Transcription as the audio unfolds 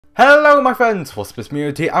Hello my friends, what's up,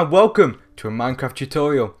 community, and welcome to a Minecraft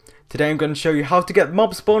tutorial. Today I'm going to show you how to get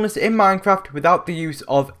mob spawners in Minecraft without the use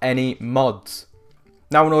of any mods.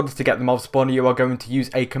 Now in order to get the mob spawner you are going to use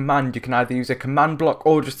a command. You can either use a command block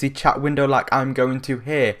or just the chat window like I'm going to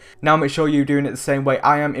here. Now make sure you're doing it the same way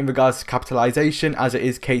I am in regards to capitalization, as it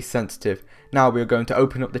is case sensitive. Now we are going to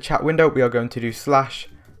open up the chat window, we are going to do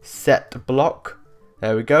 /setblock,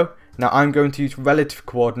 there we go. Now I'm going to use relative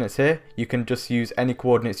coordinates here. You can just use any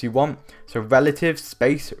coordinates you want. So relative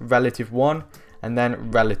space relative 1 and then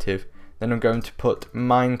relative. Then I'm going to put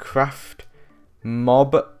Minecraft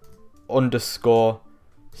mob underscore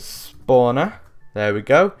spawner. There we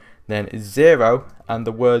go. Then 0 and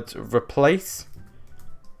the words replace.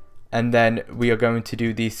 And then we are going to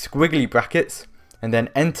do these squiggly brackets. And then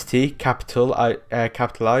entity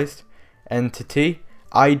capitalized. Entity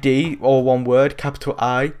ID, all one word, capital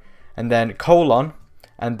I. And then colon,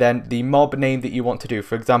 and then the mob name that you want to do.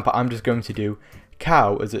 For example, I'm just going to do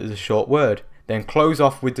cow as it is a short word. Then close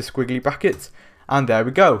off with the squiggly brackets, and there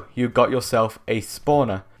we go. You've got yourself a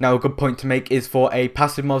spawner. Now a good point to make is for a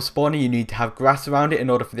passive mob spawner, you need to have grass around it in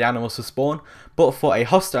order for the animals to spawn. But for a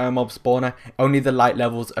hostile mob spawner, only the light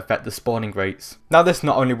levels affect the spawning rates. Now this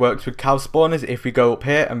not only works with cow spawners. If we go up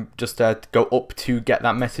here and just go up to get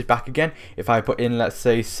that message back again. If I put in, let's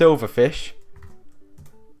say, Silverfish.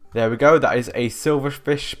 There we go, that is a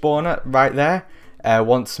silverfish spawner right there.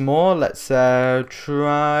 Once more, let's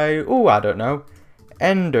try, I don't know,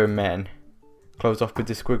 Enderman. Close off with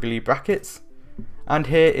the squiggly brackets. And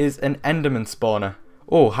here is an Enderman spawner.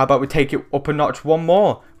 How about we take it up a notch one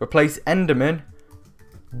more. Replace Enderman,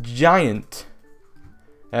 giant.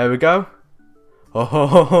 There we go.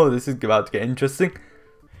 This is about to get interesting.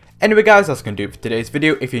 Anyway guys, that's going to do it for today's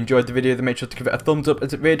video. If you enjoyed the video, then make sure to give it a thumbs up,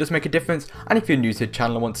 as it really does make a difference. And if you're new to the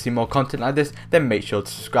channel and want to see more content like this, then make sure to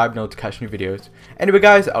subscribe in order to catch new videos. Anyway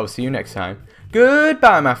guys, I'll see you next time.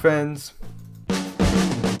 Goodbye my friends.